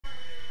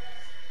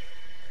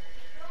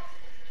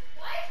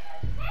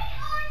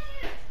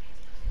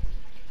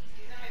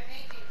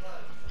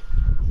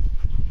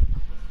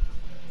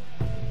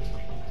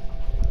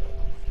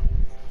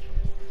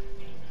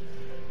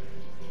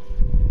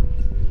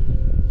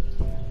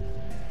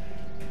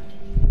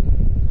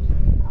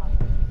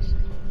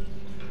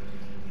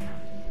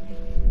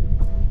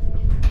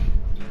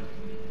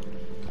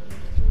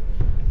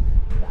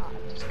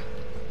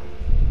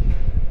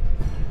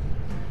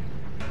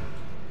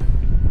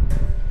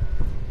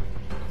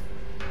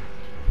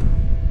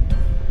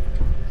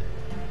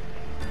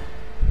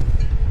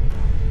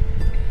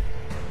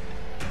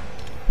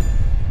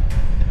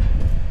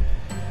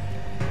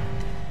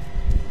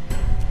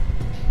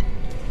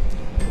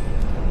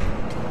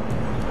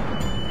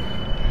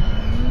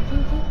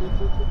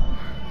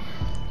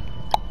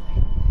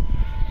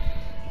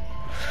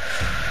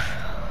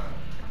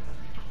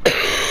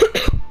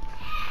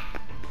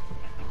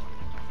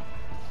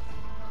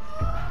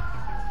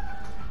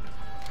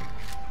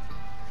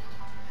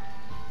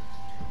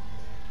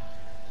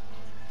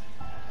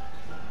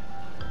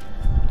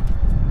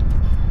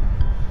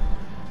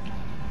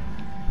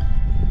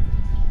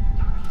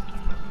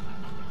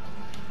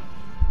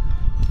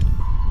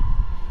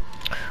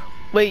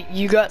Wait,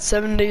 you got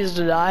 7 days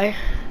to die?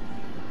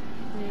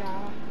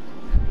 No.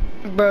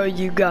 Bro,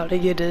 you gotta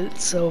get it.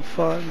 It's so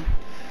fun.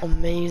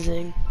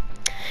 Amazing.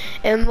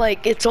 And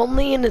like, it's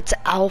only in its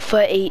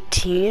alpha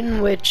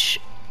 18, which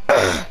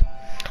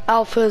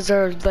alphas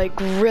are like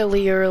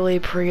really early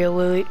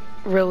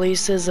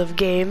pre-releases of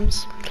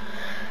games.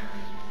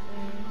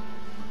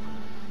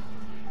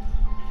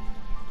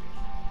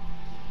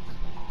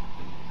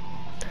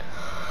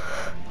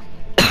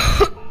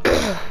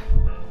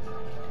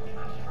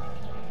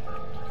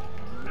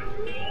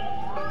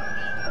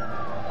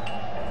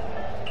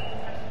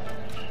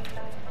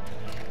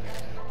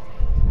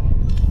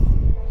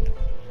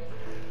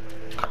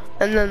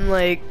 And then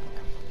like,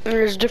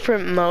 there's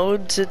different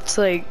modes. It's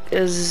like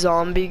a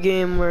zombie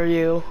game where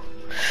you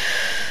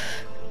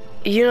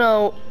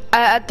know,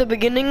 at the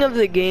beginning of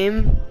the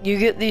game, you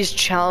get these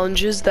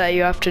challenges that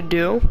you have to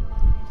do.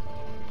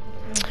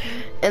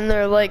 And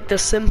they're like the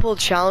simple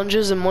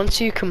challenges, and once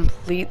you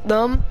complete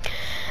them,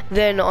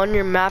 then on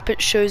your map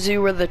it shows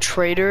you where the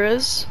trader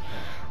is.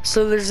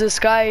 So there's this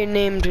guy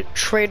named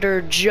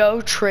Trader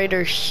Joe,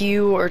 Trader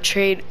Hugh, or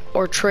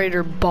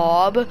Trader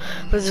Bob.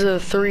 Those are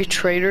the 3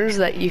 traders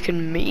that you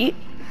can meet.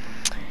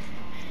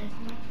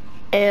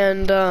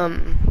 And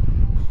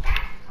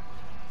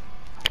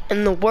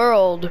in the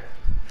world,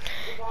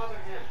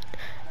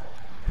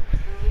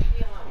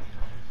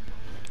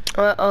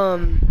 what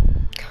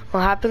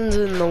happens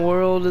in the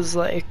world is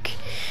like,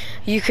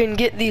 you can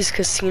get these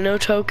casino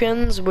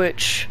tokens,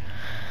 which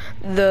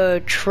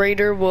the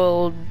trader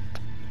will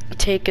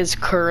take as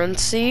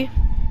currency,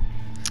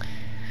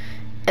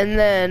 and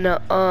then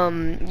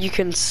you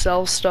can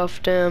sell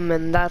stuff to him,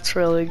 and that's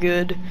really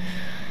good.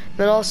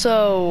 Then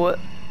also,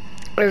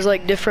 there's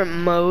like different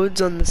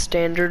modes on the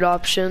standard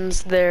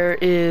options. There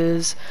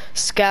is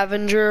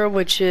Scavenger,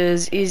 which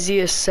is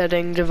easiest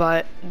setting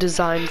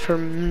designed for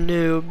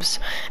noobs.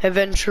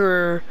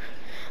 Adventurer,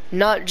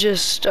 not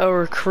just a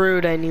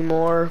recruit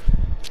anymore.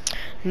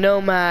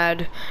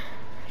 Nomad,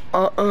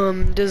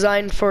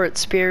 designed for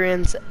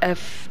experienced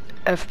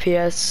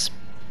FPS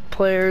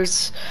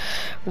players.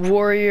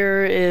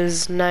 Warrior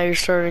is now you're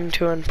starting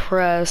to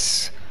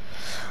impress.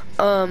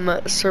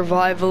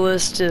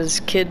 Survivalist is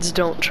kids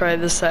don't try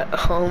this at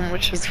home,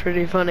 which is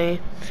pretty funny.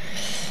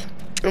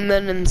 And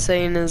then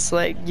insane is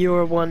like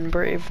you're one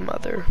brave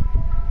mother.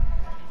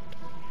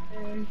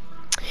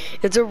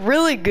 It's a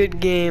really good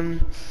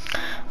game,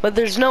 but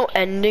there's no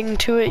ending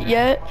to it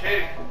yet.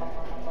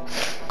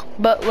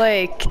 But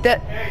like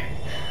that,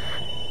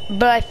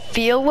 but I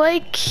feel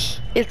like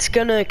it's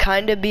gonna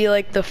kind of be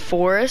like The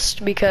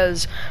Forest,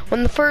 because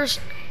when the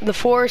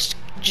Forest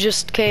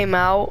just came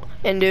out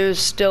and it was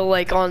still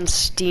like on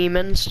Steam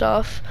and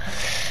stuff,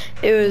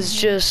 it was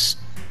just,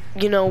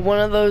 you know, one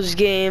of those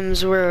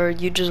games where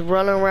you just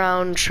run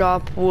around,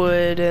 chop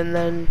wood, and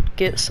then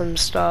get some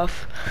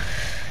stuff.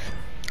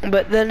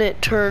 But then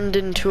it turned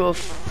into a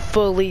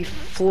fully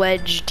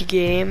fledged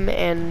game,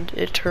 and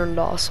it turned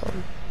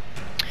awesome.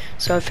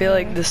 So I feel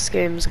like this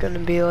game's gonna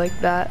be like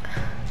that.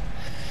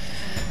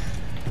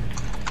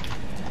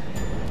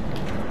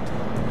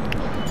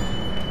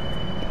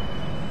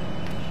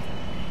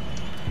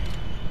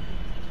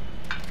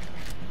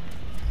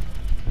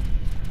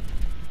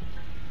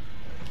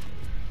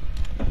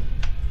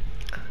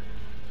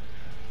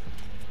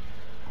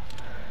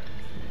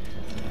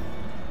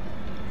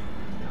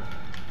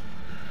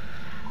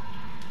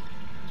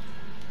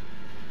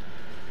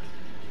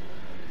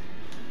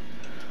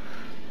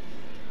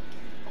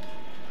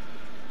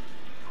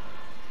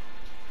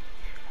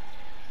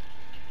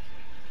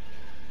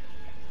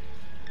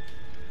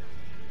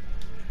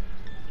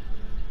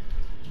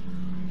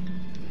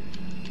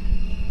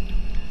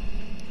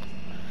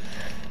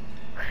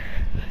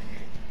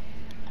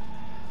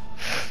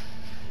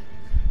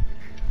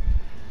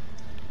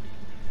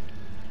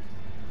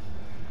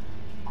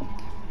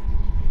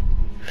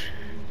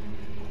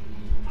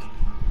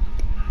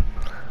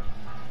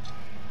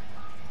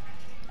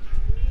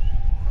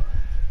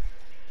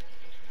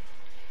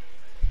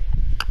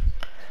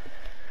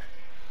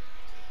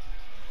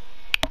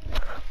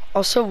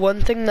 Also,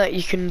 one thing that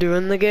you can do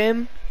in the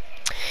game,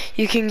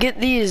 you can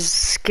get these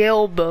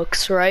skill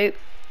books, right?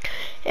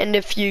 And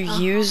if you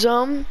use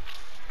them,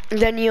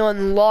 then you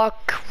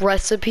unlock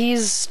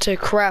recipes to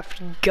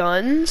craft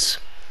guns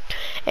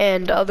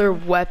and other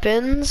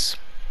weapons.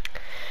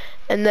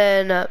 And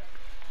then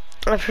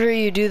after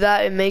you do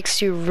that, it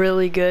makes you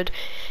really good.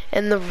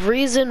 And the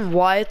reason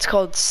why it's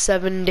called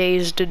 7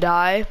 Days to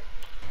Die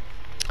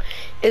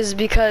is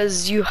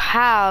because you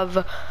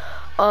have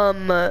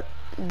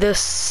the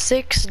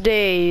 6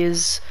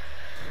 days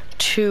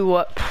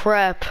to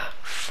prep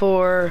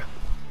for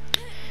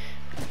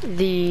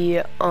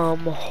the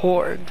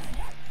horde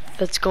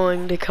that's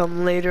going to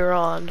come later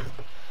on.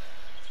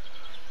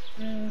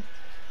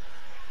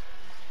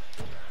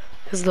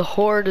 Because the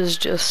horde is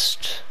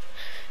just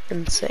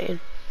insane.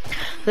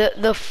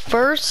 The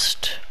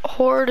first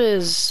horde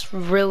is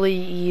really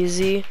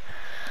easy.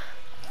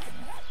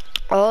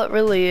 All it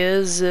really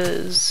is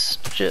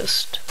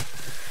just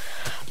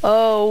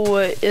Oh,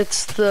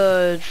 it's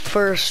the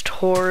first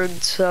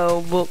horde, so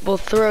we'll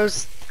throw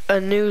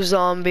a new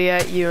zombie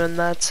at you and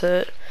that's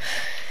it.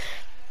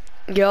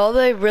 Yeah, all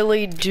they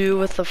really do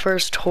with the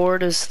first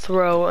horde is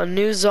throw a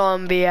new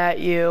zombie at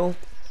you,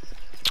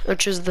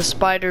 which is the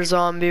spider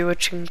zombie,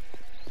 which can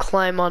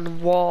climb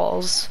on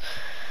walls.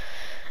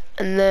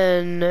 And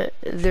then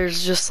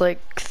there's just like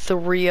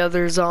 3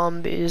 other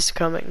zombies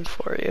coming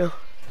for you.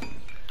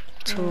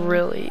 It's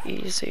really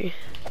easy.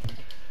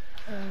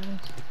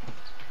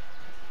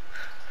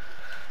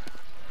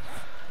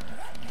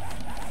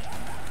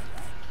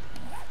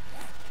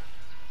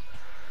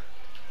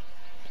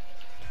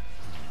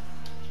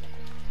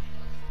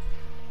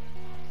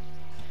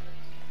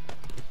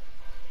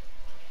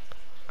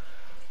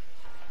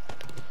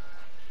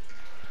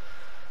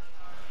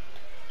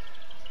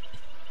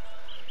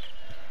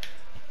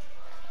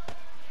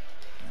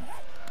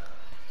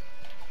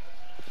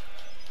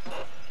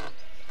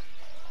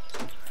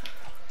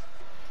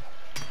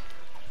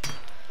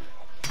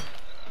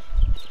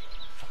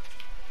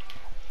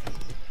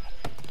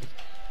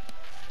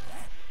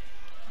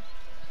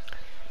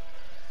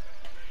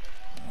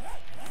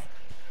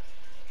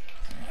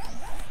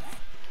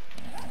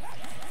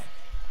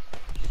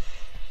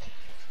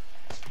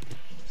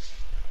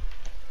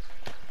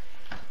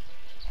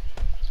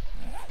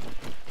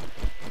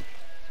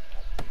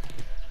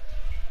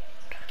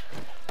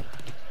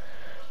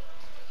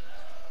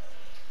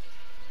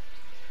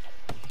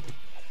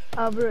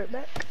 I'll be right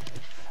back.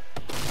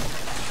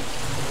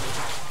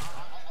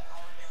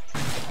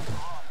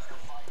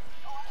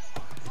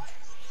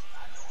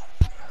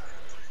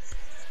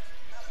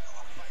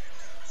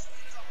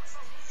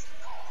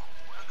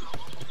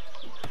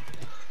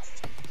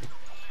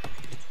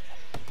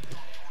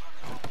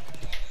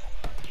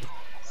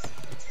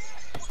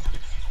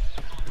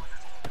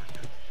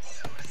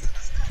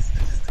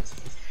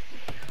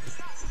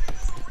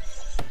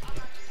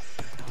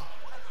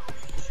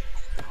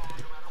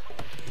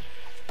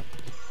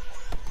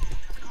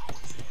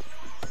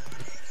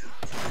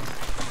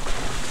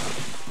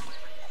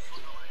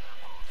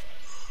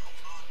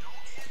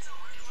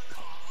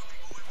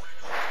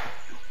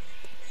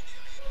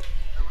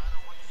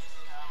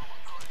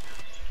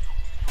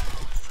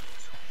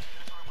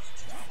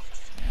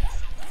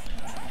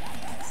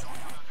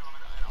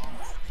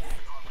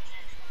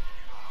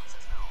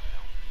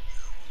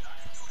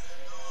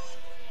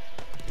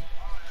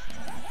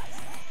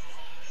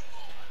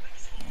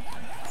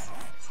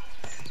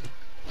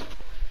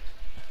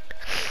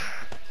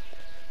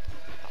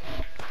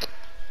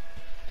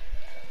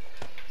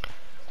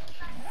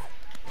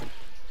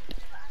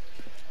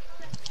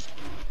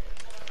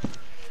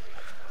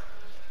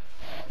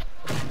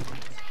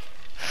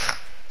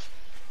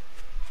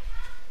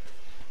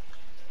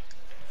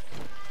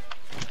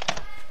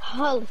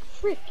 Holy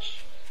frick.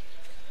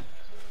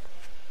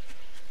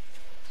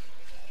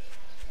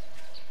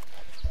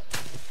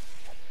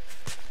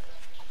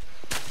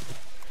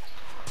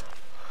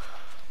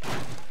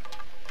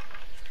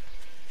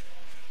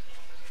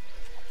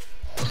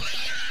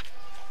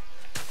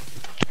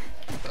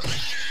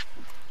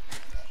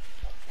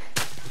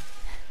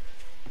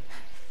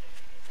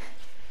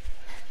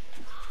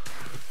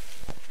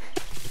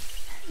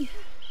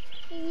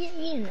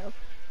 You know,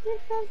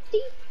 it's not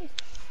deep.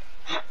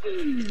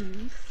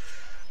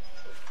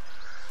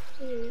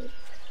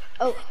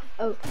 Oh,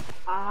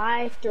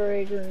 I threw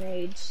a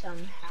grenade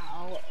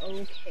somehow.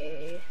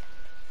 Okay.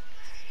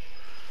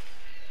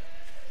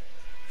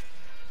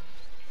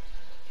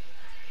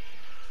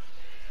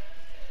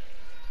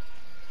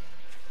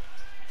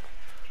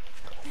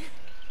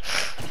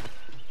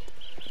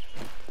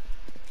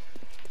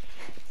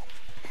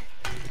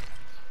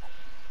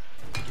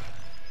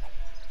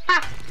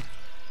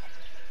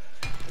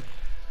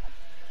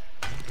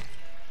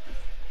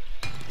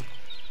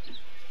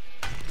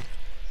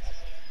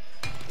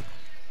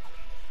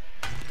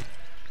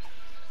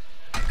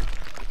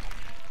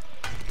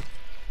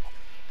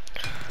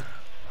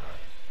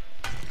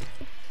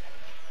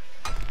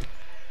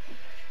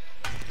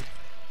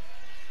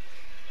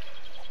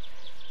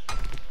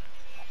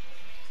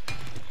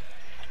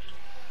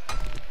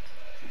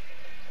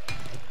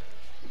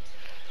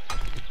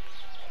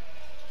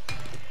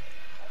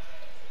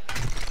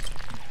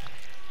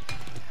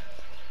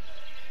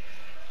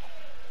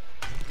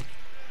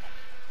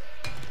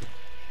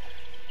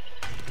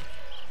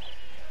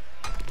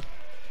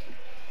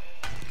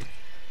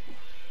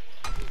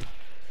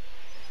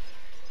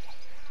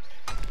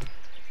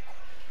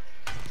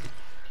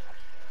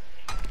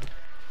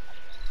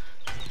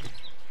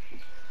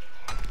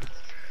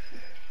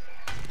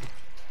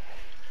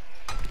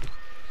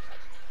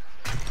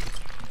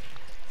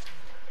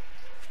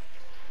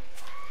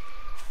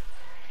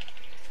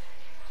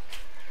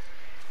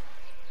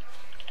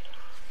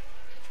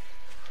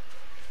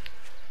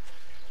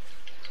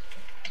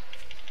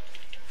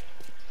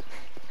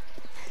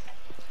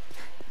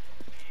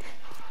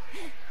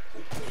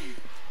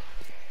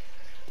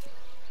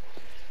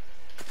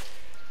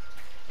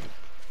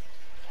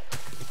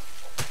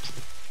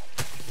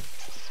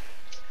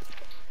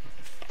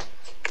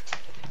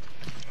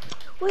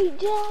 Wait,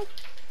 Dad.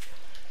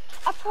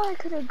 I probably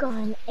could have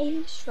gone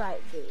ace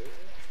right there.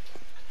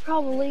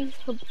 Probably.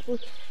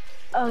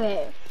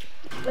 Okay.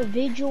 A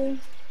vigil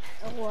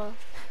or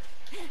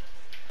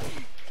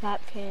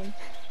Capcan.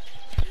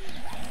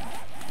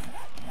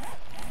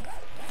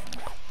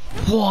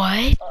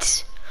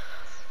 What?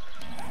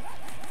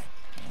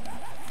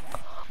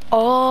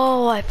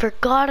 Oh, I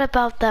forgot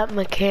about that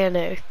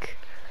mechanic.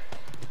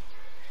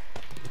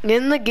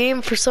 In the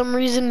game, for some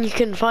reason, you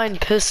can find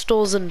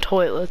pistols in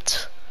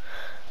toilets.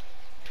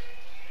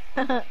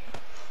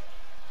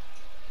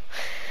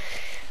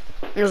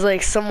 It's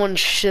like someone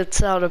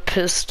shits out a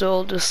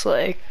pistol, just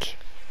like,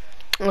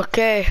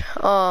 okay,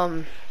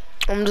 I'm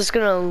just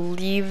gonna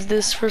leave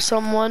this for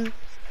someone.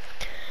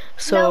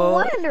 So. No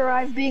wonder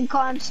I've been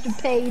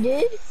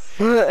constipated.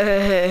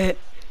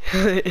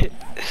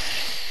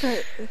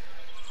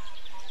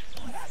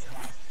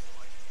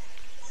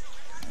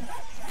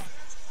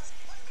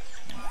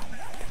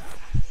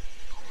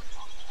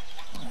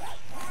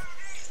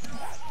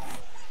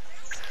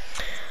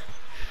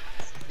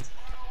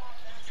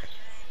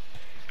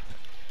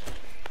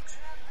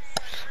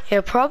 Yeah,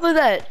 probably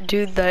that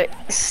dude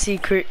that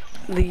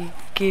secretly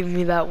gave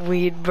me that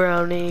weed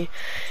brownie.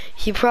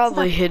 He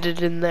probably hid it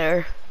in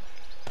there.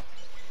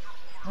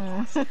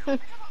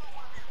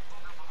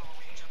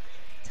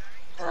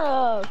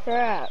 Oh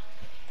crap.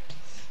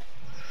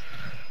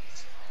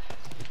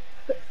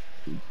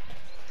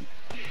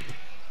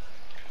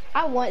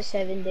 I want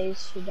 7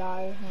 days to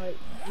die, like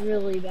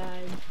really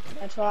bad.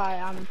 That's why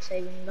I'm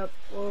saving up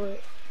for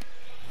it.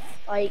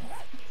 Like,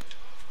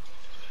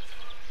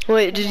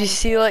 Wait, did you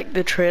see like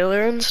the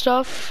trailer and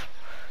stuff?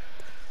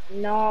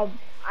 no,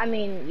 I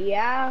mean,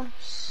 yeah,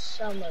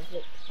 some of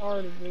it,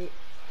 part of it.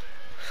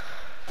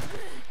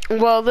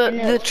 Well,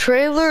 the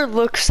trailer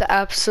looks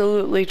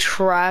absolutely way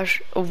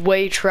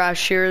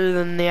trashier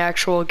than the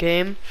actual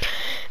game,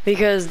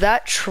 because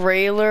that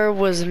trailer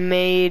was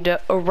made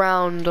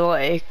around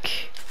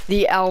like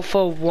the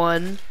Alpha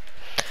 1,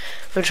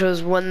 which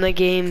was when the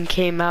game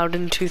came out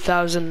in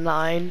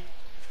 2009.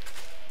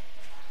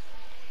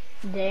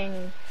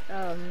 Dang,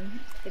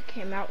 it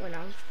came out when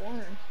I was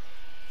born.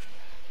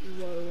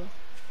 Whoa.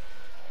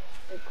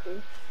 So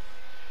cool.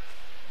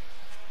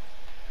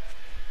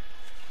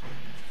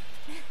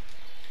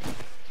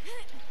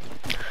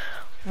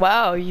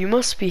 Wow, you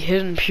must be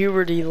hitting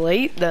puberty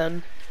late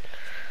then.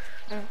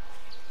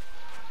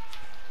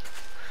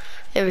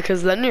 Yeah,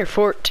 because then you're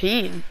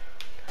 14.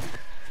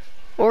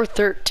 Or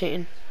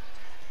 13.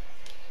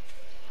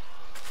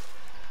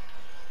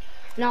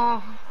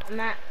 No,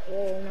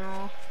 well,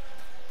 no.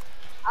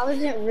 I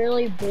wasn't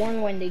really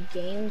born when the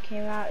game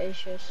came out,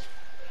 it's just,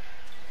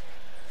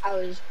 I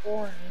was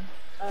born,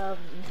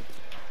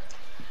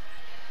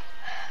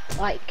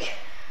 like,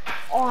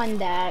 on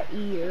that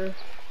year.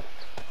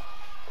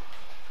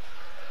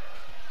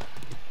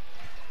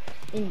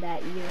 In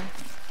that year,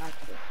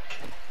 actually.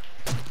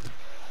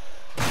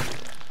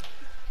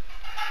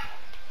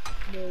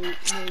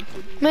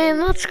 Man,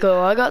 let's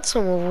go. I got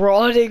some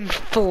rotting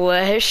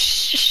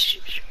flesh.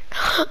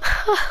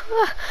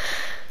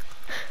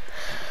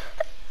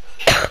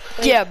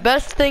 Yeah,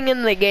 best thing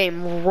in the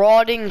game,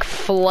 rotting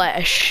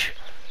flesh.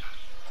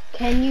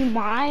 Can you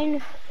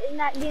mine in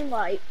that game?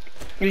 Like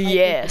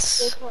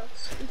yes.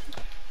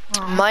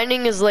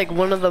 Mining is like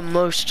one of the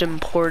most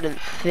important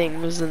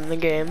things in the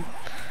game.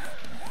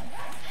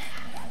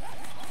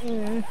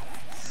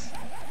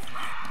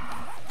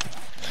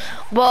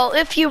 Well,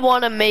 if you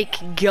want to make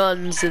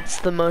guns,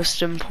 it's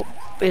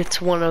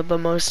one of the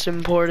most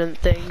important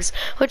things.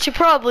 Which you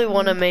probably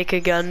want to make a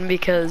gun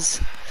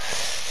because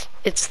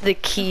it's the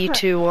key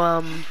to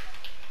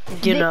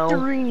you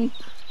know.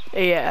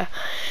 Yeah.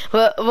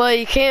 Well,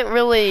 you can't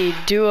really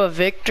do a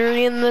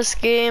victory in this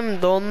game.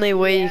 The only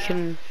way you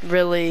can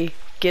really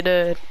get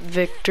a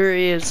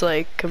victory is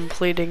like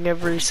completing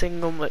every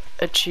single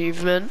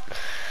achievement.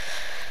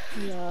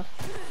 Yeah.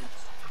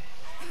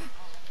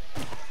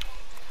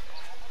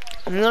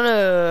 I'm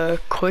gonna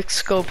quick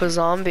scope a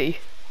zombie.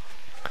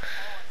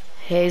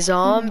 Hey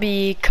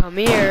zombie, come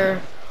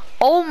here.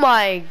 Oh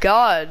my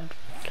god.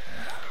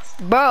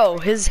 Bro,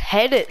 his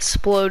head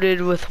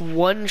exploded with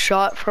one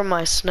shot from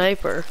my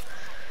sniper.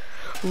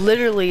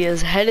 Literally,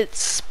 his head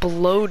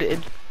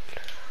exploded.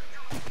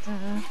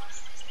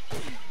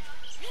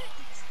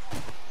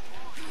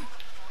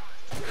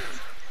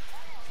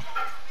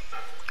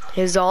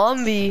 Hey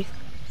zombie,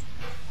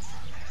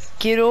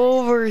 get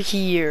over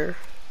here.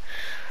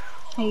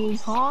 Hey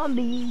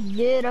zombie,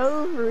 get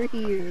over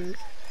here.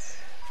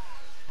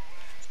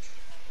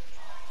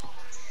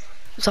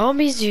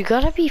 Zombies, you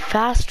gotta be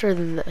faster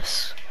than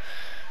this.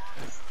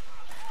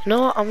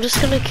 No, I'm just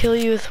gonna kill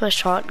you with my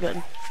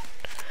shotgun.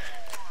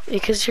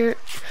 Because you're,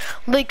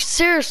 like,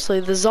 seriously,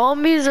 the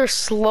zombies are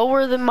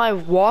slower than my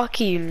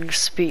walking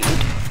speed.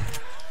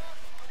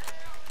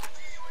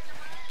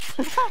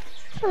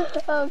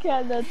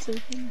 Okay, that's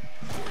it.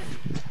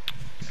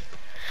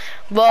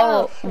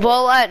 Well,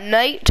 at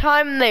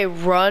nighttime they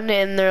run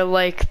and they're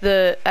like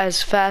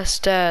as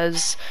fast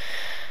as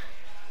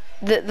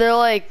they're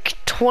like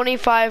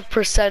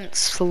 25%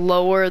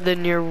 slower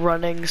than your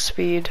running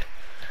speed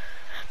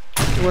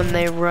when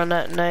they run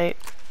at night.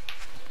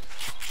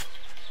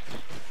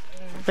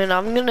 And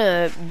I'm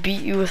gonna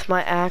beat you with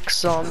my axe,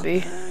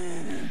 zombie.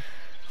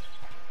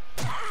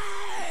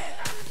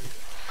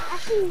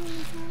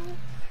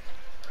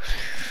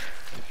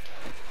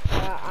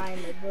 I'm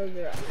a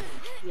burger.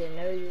 You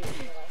know you.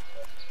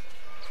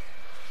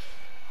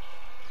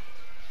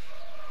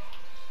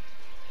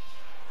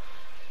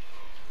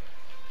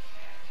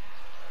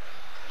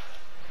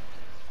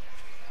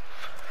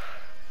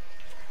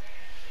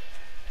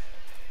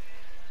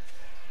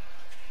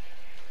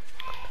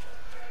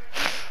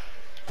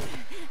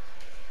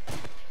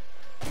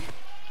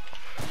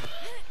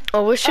 I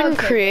wish in Okay.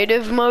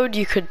 creative mode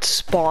you could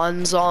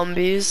spawn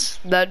zombies.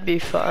 That'd be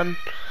fun.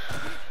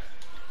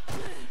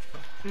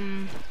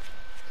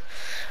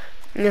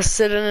 Just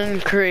sitting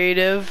in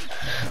creative.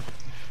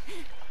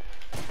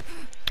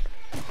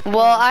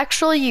 Well,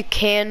 actually you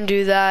can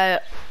do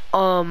that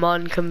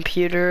on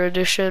computer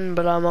edition,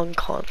 but I'm on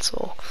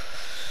console.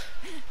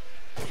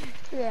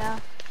 Yeah.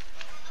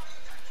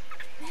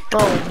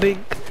 Oh, big.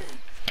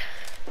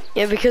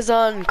 Yeah, because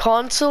on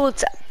console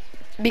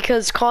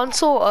because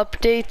console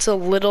updates a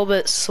little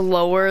bit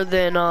slower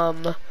than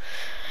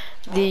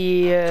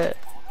the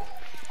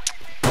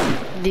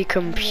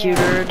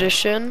computer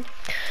edition,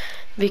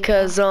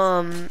 because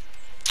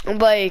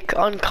like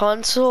on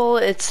console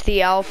it's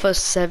the alpha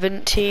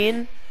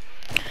 17,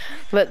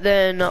 but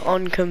then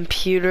on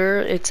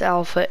computer it's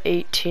alpha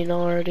 18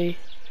 already.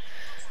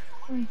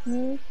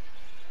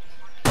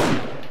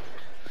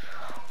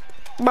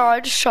 Bro, I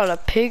just shot a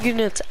pig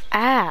in its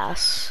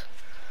ass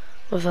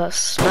with a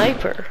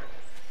sniper.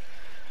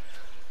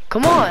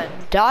 Come on,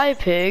 die,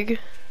 pig.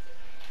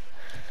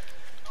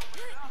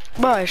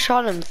 Bro, I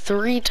shot him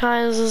 3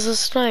 times as a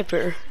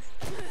sniper.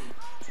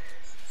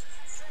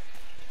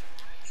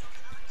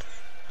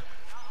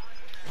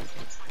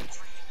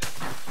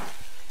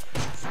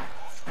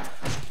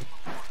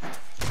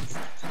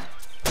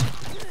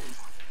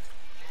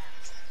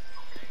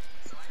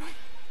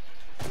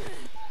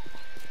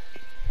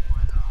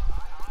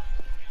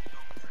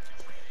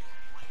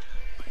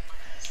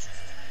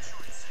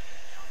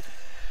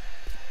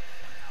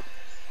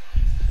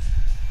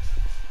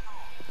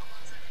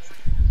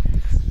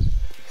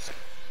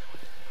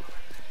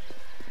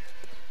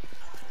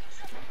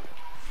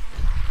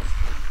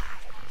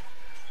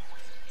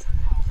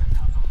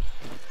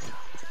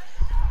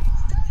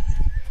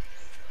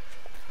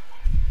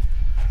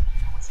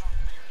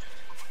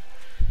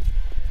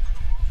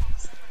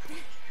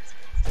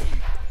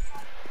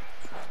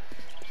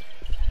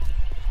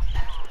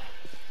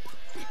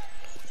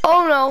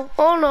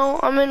 Oh no,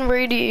 I'm in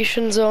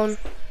radiation zone.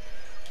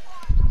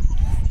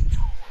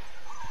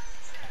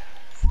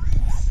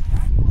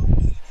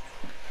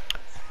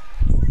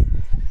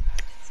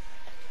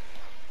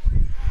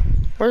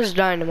 Where's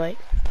dynamite?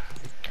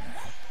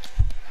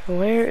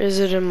 Where is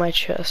it in my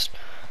chest?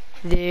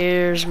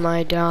 There's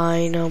my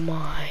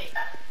dynamite.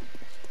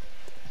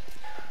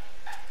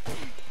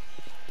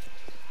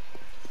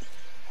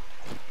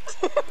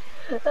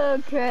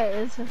 Okay,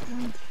 it's a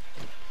fun.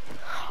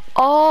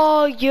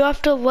 Oh, you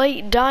have to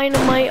light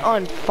dynamite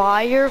on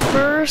fire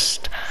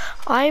first?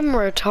 I'm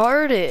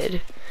retarded.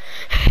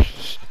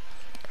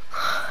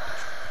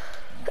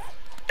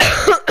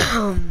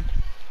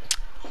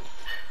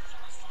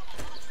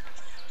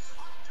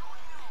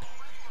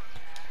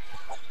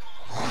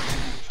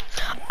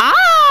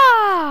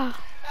 Ah!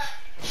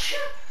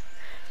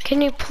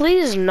 Can you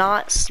please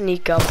not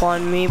sneak up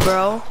on me,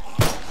 bro?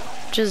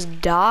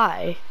 Just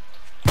die.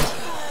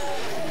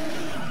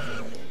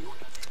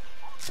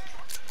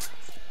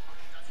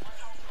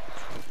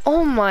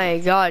 Oh my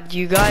god,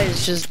 you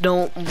guys just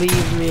don't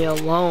leave me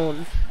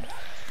alone.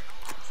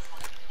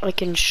 I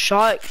can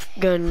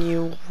shotgun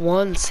you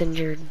once and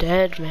you're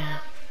dead, man.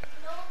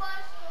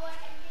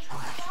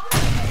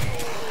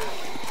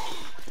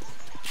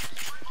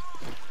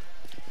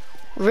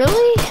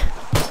 Really?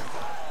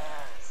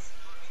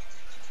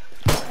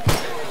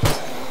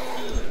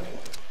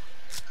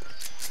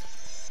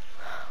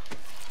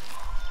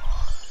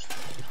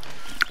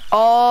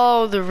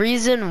 Oh, the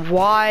reason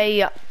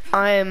why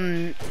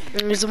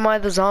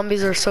the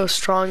zombies are so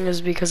strong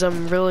is because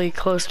I'm really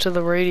close to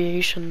the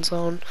radiation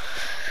zone.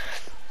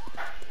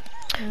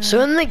 So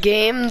in the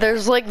game,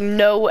 there's like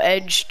no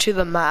edge to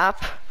the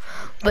map.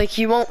 Like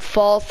you won't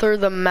fall through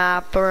the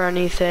map or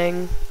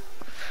anything.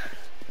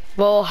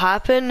 What'll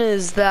happen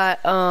is that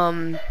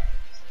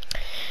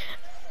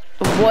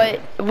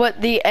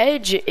what the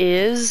edge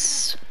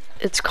is,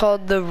 it's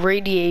called the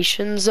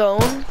radiation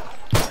zone.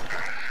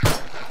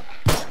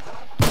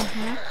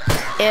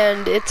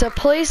 And it's a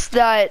place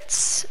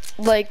that's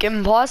like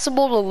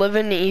impossible to live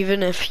in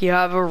even if you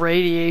have a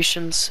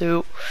radiation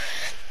suit.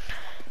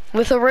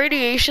 With a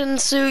radiation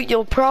suit,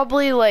 you'll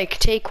probably like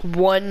take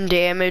 1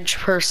 damage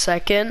per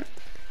second.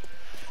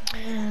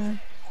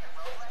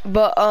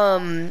 But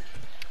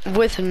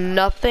with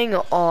nothing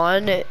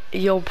on,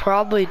 you'll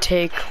probably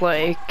take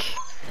like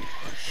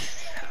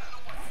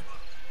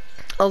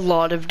a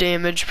lot of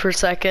damage per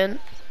second.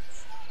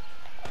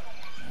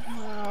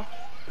 Wow.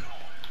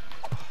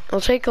 I'll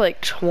take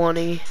like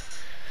 20.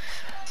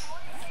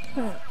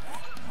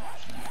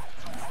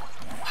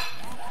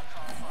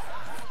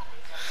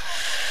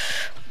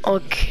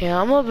 Okay,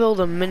 I'm gonna build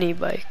a mini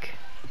bike.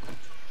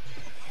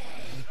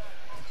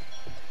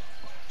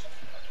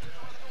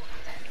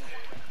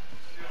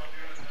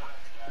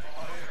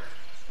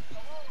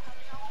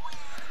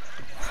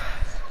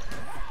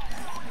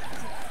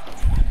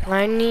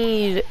 I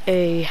need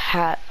a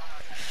hat.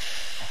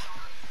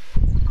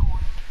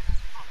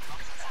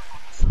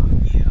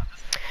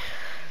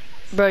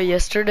 Bro,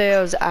 yesterday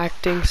I was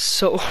acting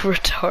so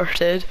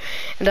retarded,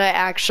 and I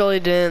actually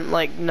didn't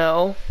like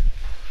know.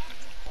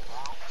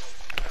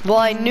 Well,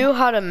 I knew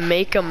how to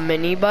make a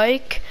mini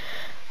bike.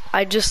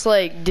 I just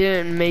like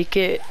didn't make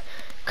it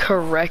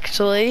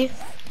correctly.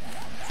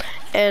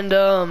 And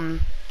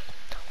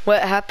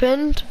what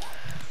happened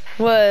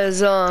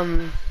was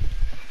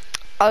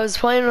I was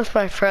playing with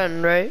my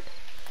friend, right?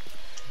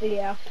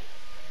 Yeah.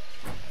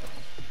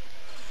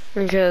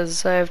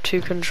 Because I have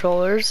 2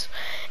 controllers.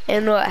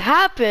 And what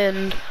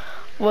happened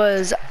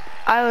was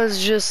I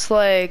was just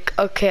like,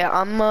 okay,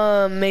 I'm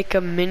gonna make a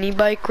mini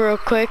bike real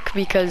quick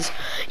because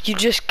you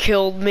just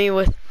killed me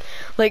with,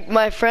 like,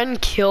 my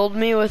friend killed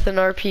me with an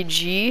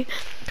RPG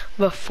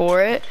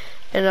before it.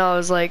 And I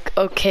was like,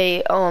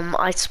 okay,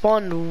 I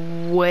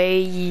spawned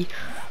way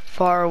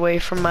far away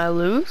from my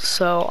loot,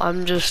 so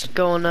I'm just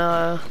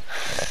gonna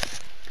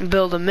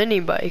build a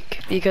mini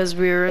bike because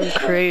we were in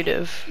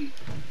creative.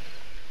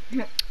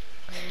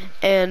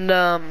 And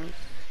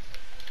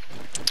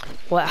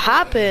what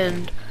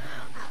happened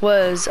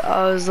was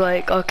I was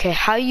like, okay,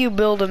 how you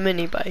build a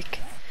mini bike?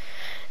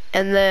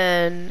 And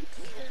then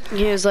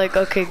he was like,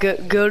 okay,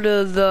 go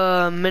to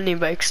the mini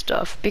bike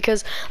stuff,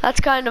 because that's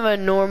kind of a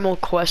normal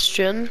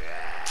question.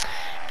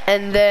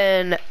 And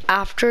then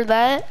after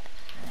that,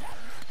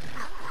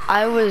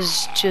 I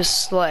was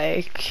just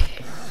like,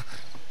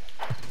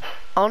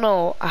 I don't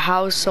know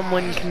how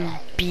someone can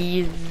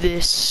be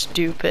this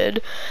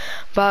stupid,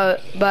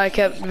 but I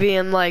kept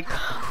being like,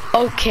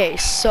 okay,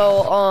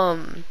 so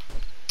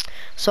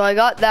I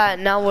got that,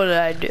 now what did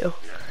I do?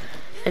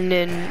 And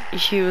then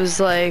he was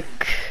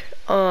like,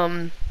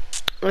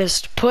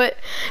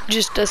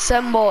 just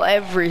assemble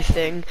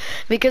everything,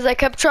 because I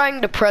kept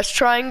trying to press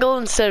triangle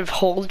instead of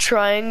hold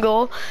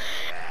triangle.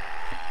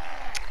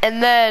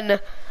 And then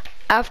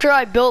after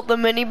I built the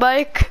mini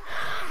bike,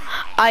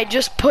 I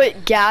just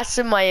put gas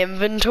in my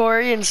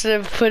inventory instead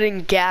of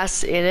putting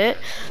gas in it.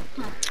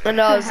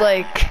 And I was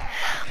like,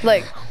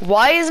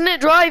 why isn't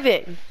it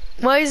driving?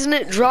 Why isn't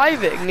it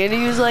driving? And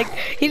he was like,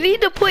 you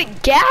need to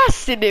put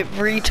gas in it,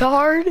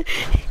 retard.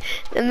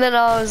 And then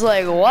I was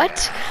like,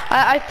 what?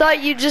 I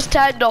thought you just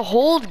had to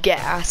hold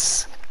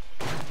gas.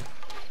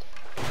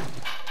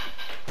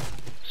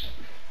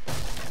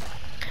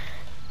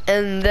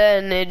 And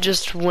then it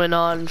just went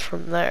on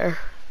from there.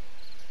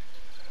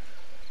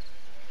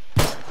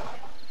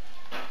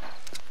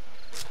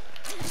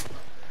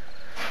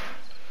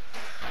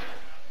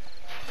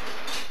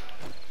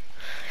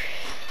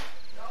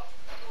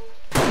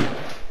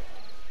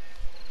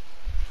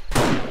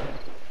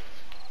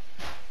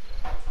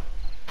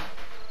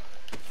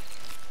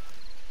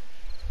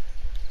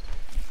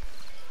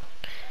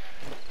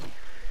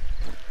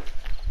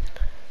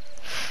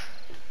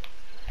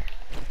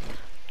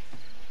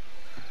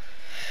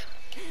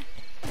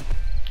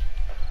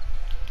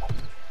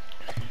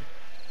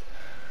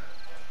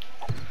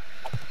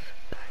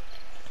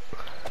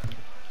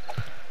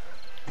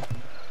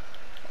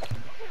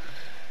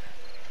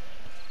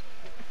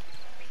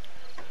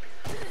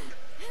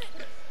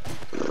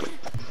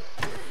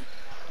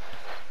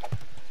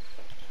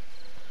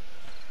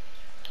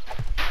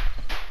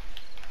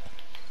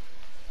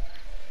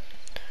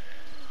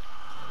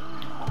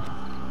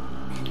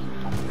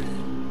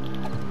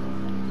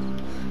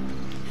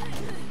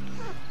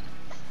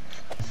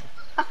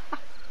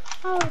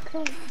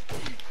 Okay.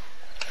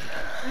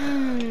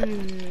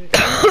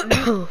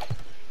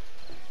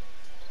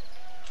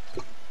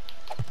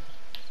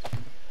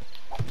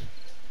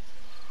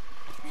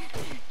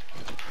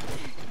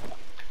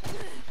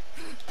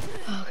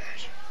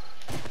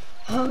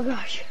 Oh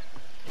gosh.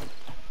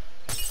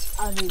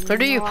 What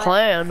do you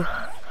plan?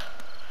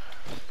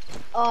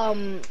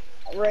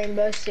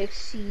 Rainbow Six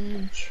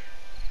Siege.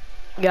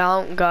 Yeah,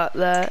 I don't got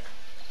that.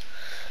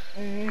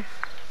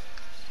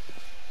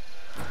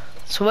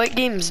 So what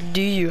games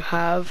do you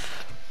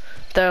have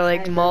that are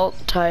like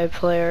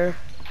multiplayer?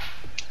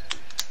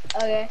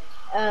 Okay.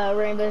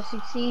 Rainbow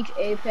Six Siege,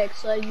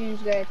 Apex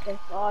Legends, Grand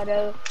Theft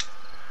Auto,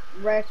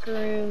 Rec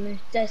Room,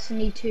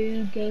 Destiny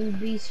 2, Gang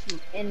Beasts,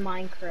 and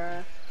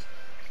Minecraft.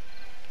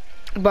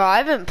 But I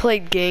haven't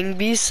played Gang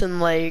Beasts in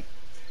like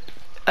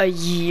a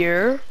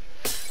year.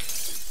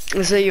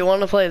 So you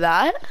want to play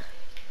that?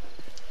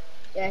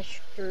 Yeah,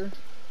 sure.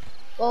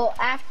 Well,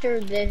 after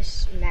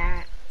this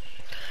match.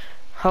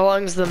 How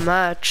long's the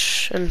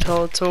match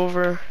until it's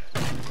over?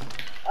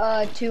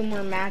 2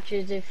 more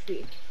matches if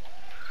we.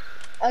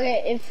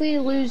 Okay, if we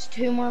lose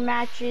 2 more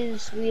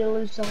matches, we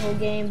lose the whole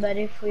game, but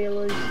if we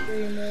lose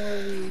 3 more,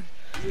 we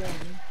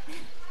win.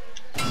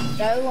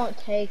 So it won't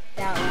take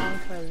that long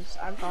because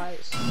I've got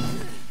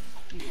some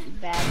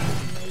bad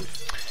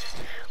teammates.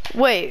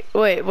 Wait.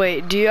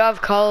 Do you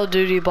have Call of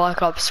Duty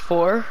Black Ops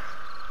 4?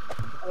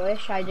 I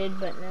wish I did,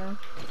 but no.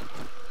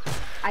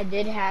 I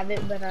did have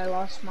it, but I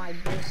lost my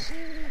disc.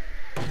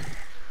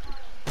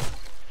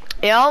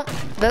 Yeah,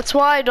 that's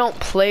why I don't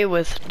play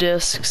with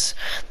discs.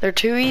 They're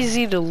too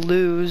easy to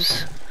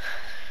lose.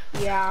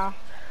 Yeah.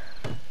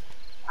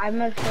 I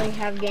mostly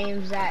have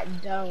games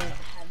that don't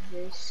have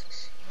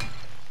discs.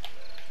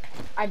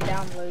 I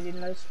downloaded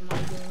most of my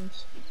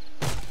games.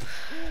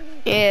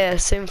 Yeah,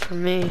 same for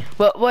me.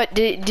 What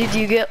did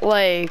you get,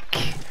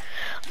 like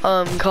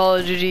Call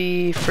of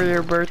Duty for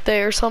your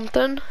birthday or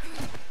something?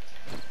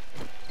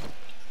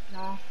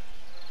 No.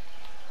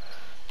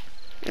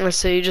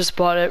 So you just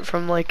bought it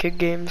from like a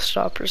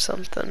GameStop or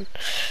something?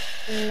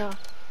 No.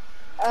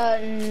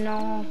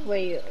 No.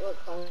 Wait,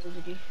 what Call of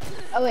Duty?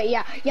 Oh wait,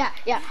 yeah.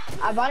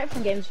 I bought it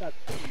from GameStop.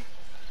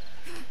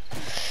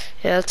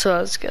 Yeah, that's what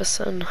I was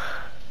guessing.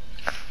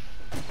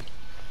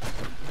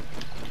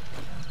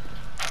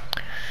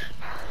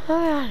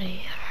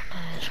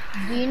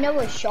 Do you know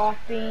a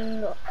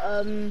shopping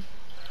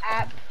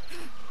app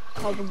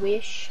called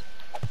Wish?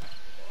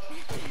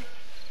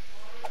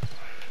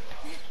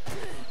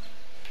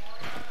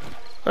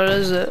 What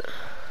is it?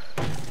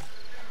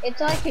 It's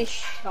like a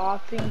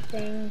shopping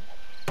thing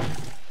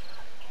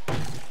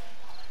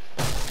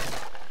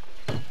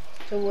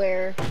to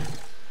where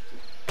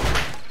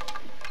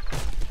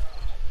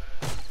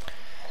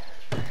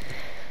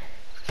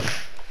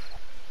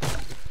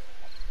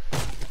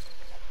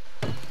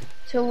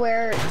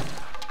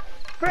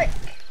frick,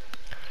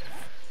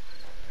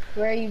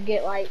 where you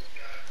get like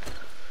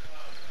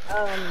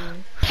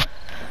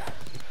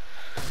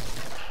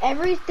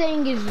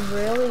everything is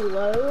really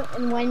low,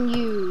 and when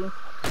you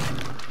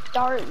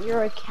start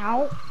your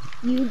account,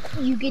 you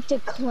get to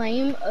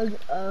claim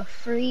a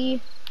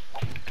free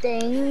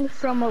thing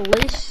from a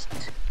list,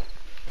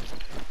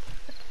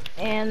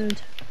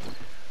 and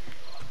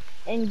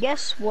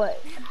guess what?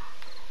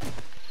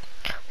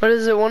 What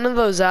is it? One of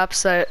those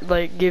apps that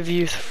like give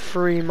you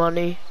free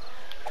money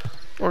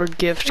or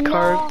gift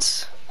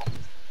cards?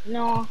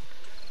 No.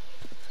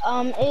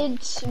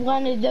 It's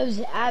one of those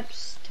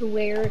apps to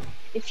where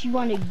if you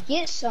want to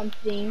get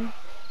something,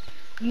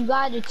 you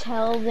gotta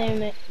tell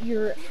them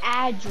your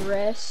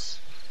address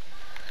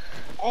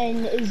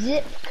and a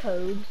zip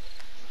code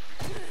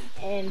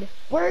and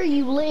where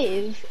you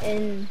live,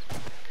 and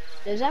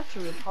those apps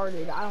are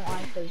retarded. I don't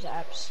like those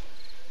apps.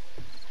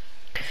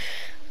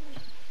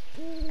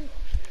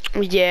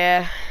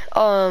 Yeah.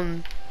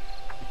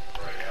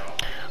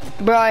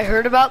 Bro, I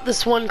heard about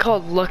this one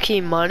called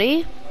Lucky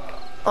Money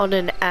on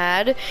an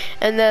ad,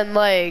 and then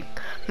like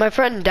my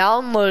friend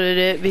downloaded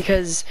it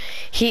because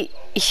he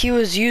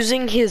was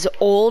using his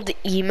old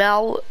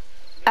email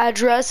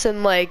address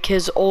and like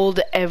his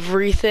old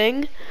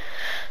everything,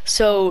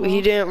 so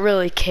he didn't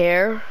really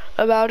care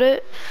about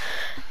it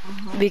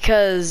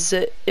because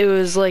it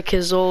was like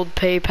his old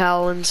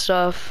PayPal and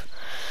stuff.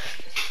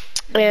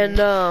 And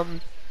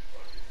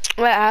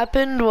what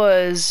happened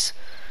was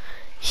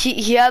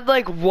he had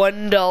like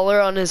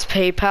 $1 on his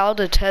PayPal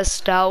to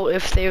test out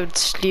if they would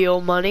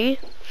steal money.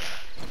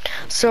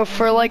 So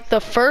for like the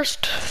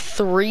first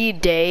 3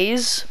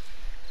 days,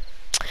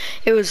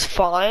 it was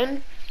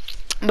fine,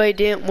 but he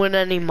didn't win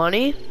any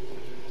money.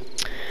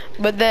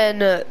 But then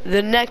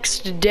the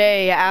next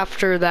day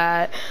after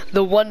that,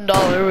 the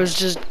 $1 was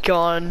just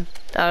gone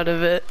out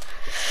of it.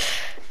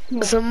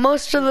 So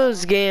most of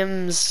those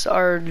games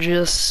are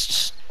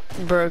just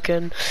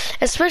broken,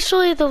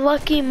 especially the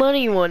Lucky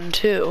Money one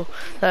too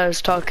that I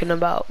was talking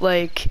about.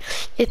 Like,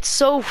 it's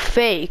so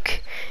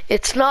fake.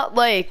 It's not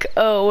like,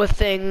 oh, a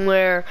thing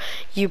where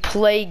you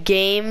play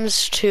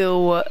games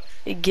to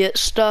get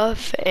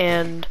stuff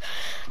and,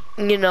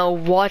 you know,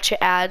 watch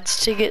ads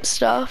to get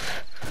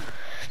stuff.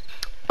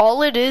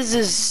 All it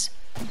is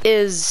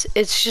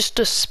it's just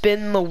a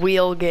spin the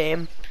wheel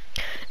game.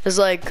 It's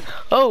like,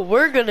 oh,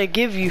 we're gonna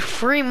give you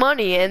free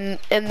money, and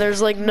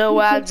there's like no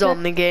ads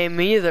on the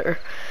game either.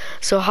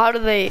 So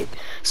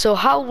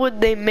how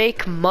would they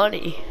make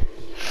money?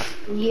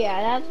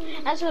 Yeah,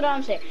 that's what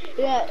I'm saying.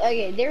 Yeah,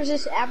 okay, there's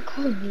this app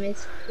called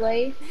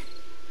Misplay,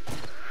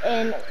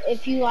 and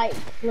if you like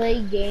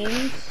play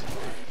games,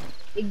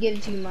 it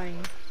gives you money.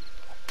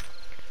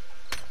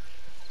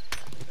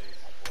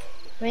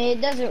 I mean,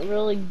 it doesn't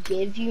really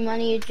give you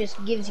money, it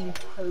just gives you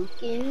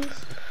tokens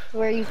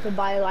where you could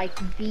buy like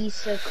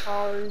Visa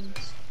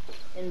cards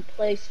and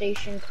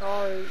PlayStation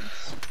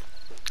cards.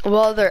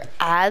 Well, there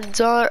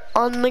ads are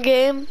on the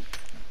game?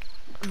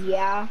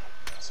 Yeah,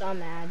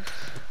 some ads.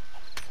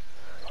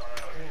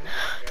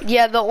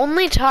 Yeah, the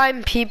only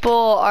time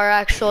people are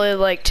actually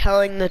like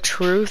telling the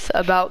truth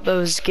about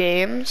those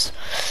games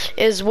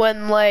is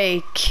when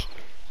like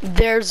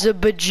there's a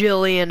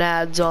bajillion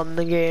ads on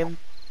the game.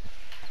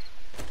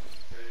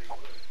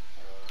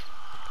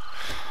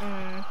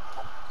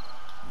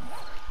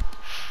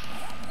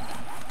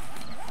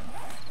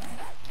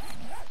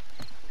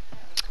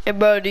 Hey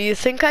bro, do you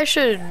think I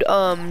should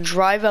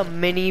drive a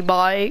mini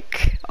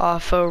bike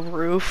off a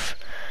roof?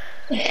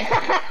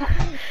 Yeah,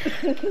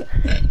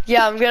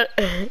 I'm gonna.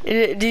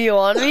 Do you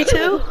want me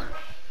to?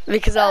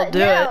 Because I'll do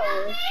it.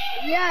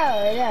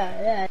 No.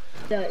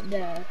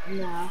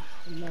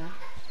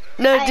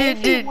 No, If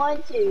dude, you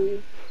want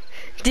to.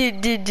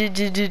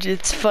 dude,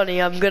 it's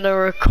funny. I'm gonna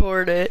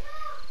record it.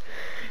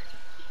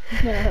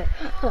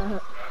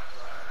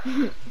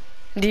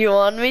 Do you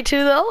want me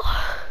to though?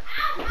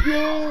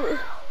 Yeah.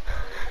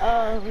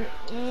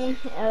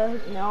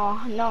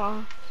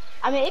 No.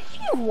 I mean, if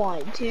you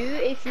want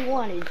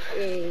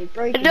to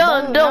break it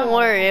down. Don't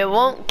worry, it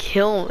won't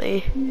kill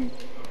me.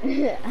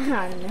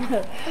 I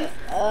know.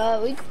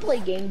 We can play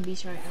Gang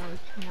Beast right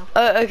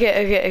now.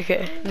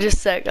 Okay. Just a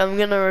sec. I'm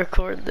gonna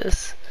record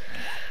this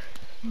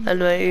on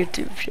my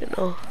YouTube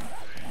channel.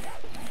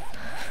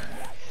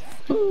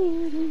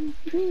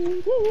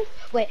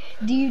 Wait,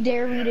 do you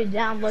dare me to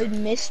download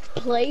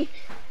Mistplay?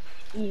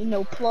 You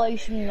know, play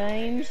some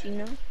names, you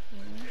know?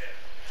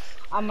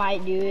 I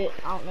might do it,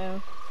 I don't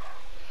know.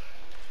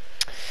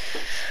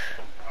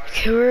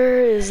 Okay,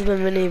 where is the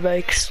mini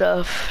bike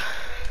stuff?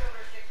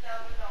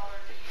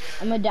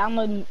 I'm gonna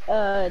download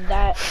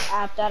that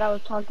app that I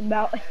was talking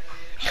about.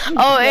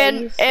 Oh,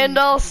 and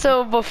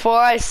also before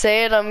I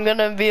say it, I'm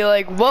gonna be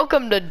like,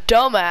 welcome to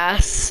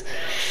Dumbass.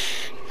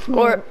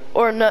 Or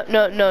not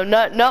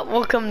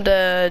welcome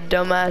to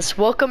Dumbass.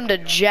 Welcome to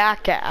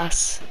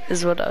Jackass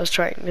is what I was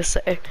trying to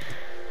say.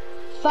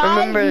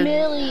 5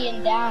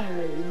 million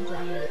downloads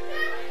on it.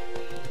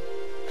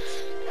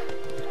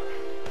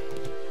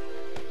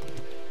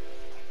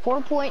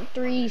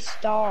 4.3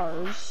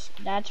 stars.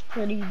 That's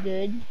pretty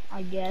good,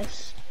 I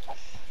guess.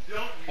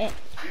 And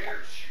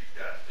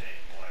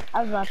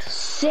I was about to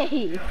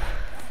say.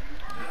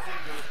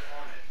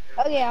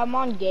 Okay, I'm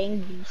on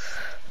Gang Beast.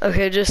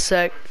 Okay, just a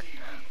sec.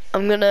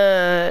 I'm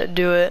gonna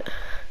do it.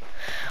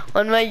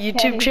 On my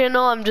YouTube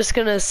channel, I'm just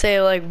gonna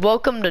say like,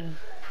 welcome to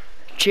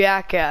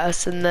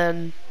Jackass, and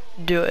then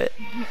do it.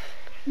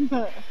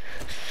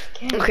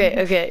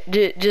 Okay.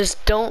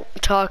 Just don't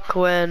talk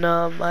when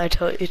I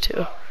tell you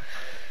to.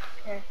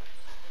 Okay.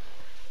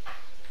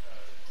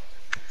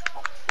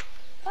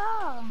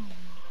 Oh.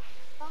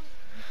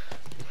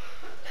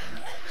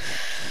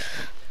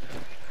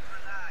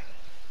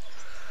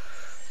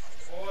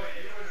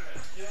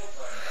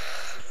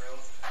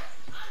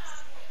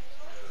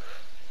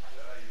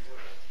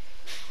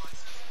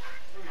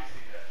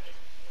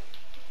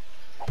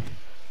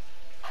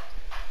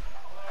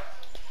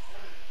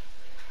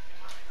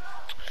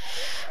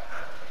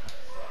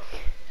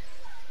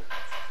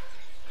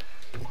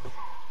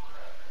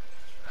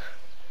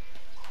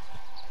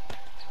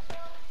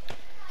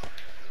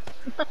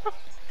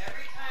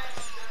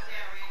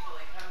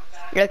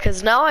 Yeah,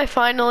 cause now I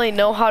finally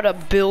know how to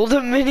build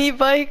a mini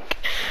bike.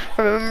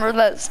 Remember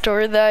that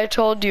story that I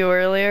told you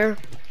earlier?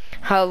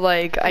 How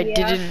like I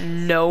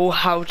didn't know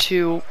how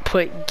to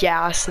put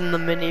gas in the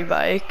mini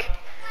bike.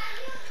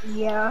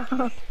 Yeah.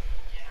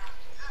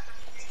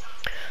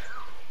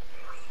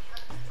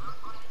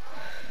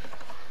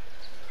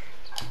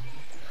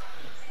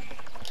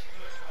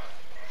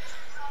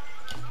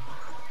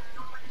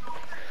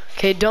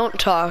 Okay, don't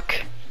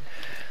talk.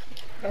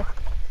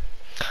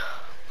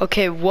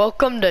 Okay,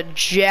 welcome to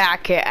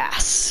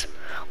Jackass.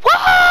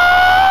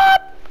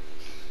 What?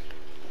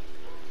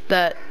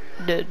 That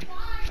did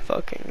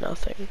fucking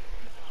nothing.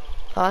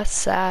 That's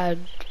sad.